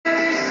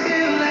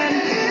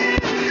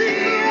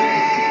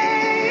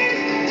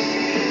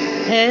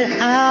And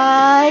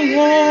I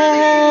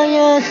am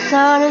your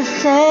son and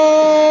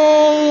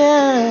Savior.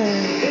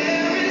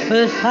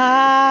 With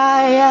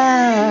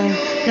fire,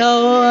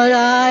 know what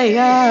I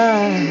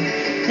am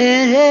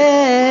in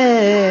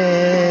His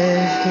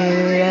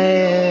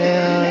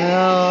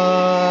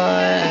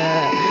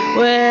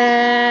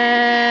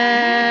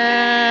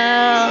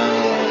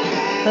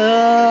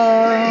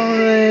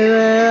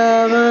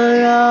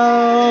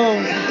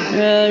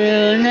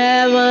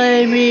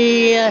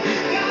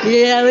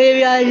yeah,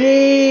 we are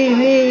leave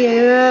me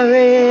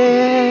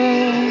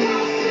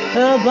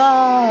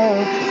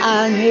above.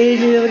 I need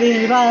you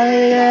in my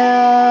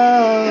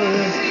love.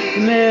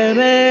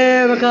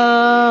 Miracle,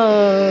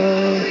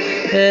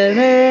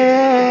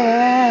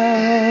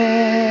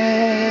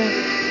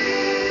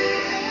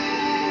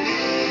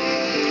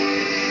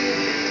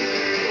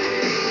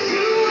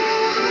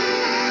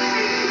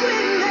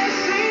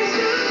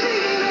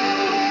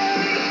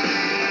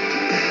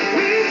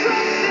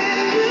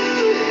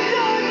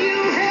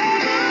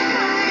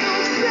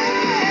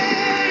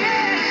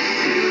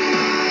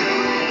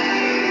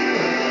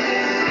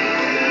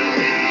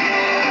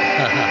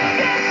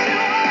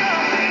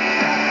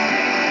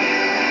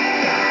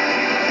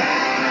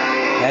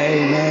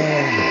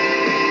 Amen.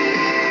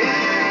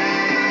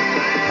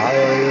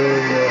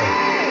 Hallelujah.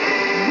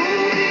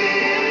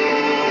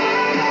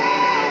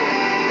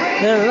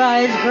 The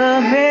light from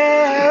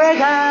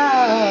miracle.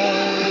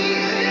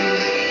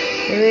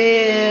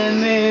 We're a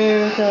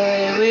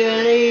miracle. We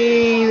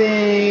believe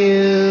in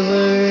you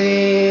for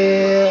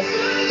real.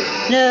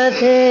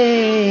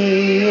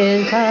 Nothing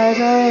is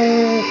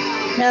possible.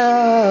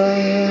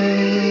 No.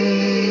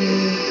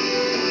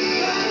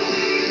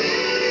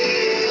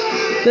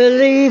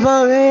 Believe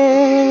already,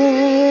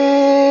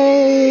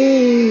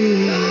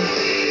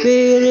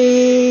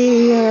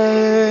 believe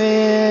already.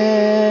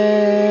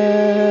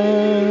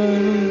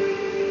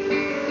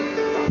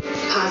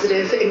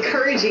 Positive,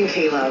 encouraging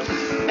Caleb.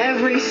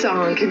 Every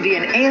song can be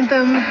an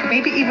anthem,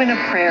 maybe even a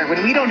prayer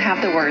when we don't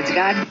have the words.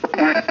 God.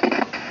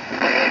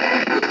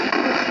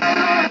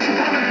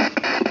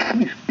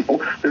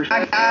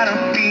 I got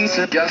a piece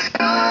of just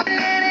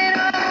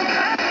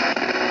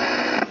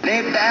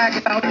lay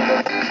back out.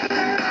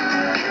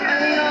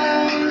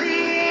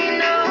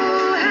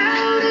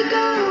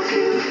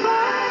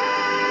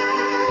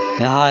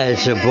 Now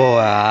it's a boy,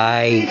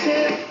 alright.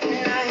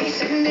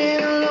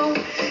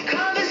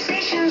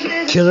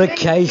 Killer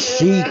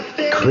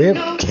KC,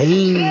 Crip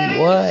Team,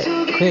 what?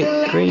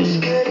 Crip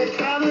Dream.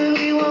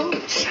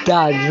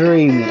 Stop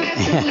dreaming.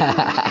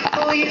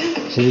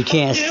 So you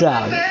can't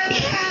stop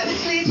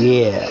it.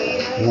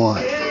 Yeah,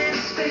 one.